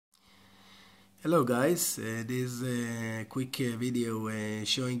Hello guys, this is a quick video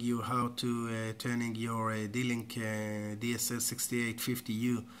showing you how to turning your D-Link DSL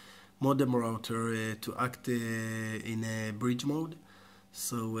 6850U modem router to act in a bridge mode.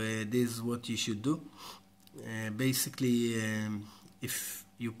 So this is what you should do. Basically, if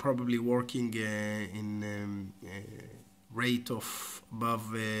you're probably working in rate of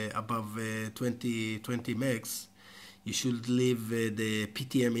above 20 megs, you should leave the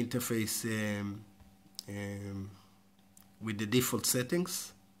PTM interface with the default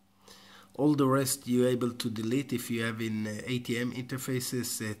settings. All the rest you're able to delete if you have in ATM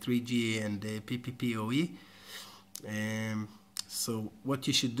interfaces, 3G and PPPoE. So what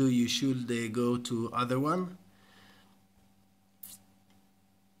you should do, you should go to other one.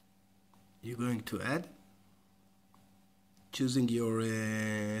 You're going to add, choosing your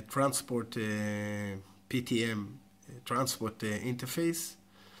transport PTM transport interface,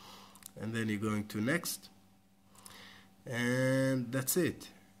 and then you're going to next, and that's it,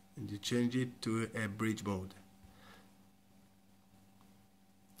 and you change it to a bridge mode.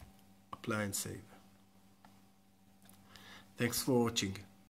 Apply and save. Thanks for watching.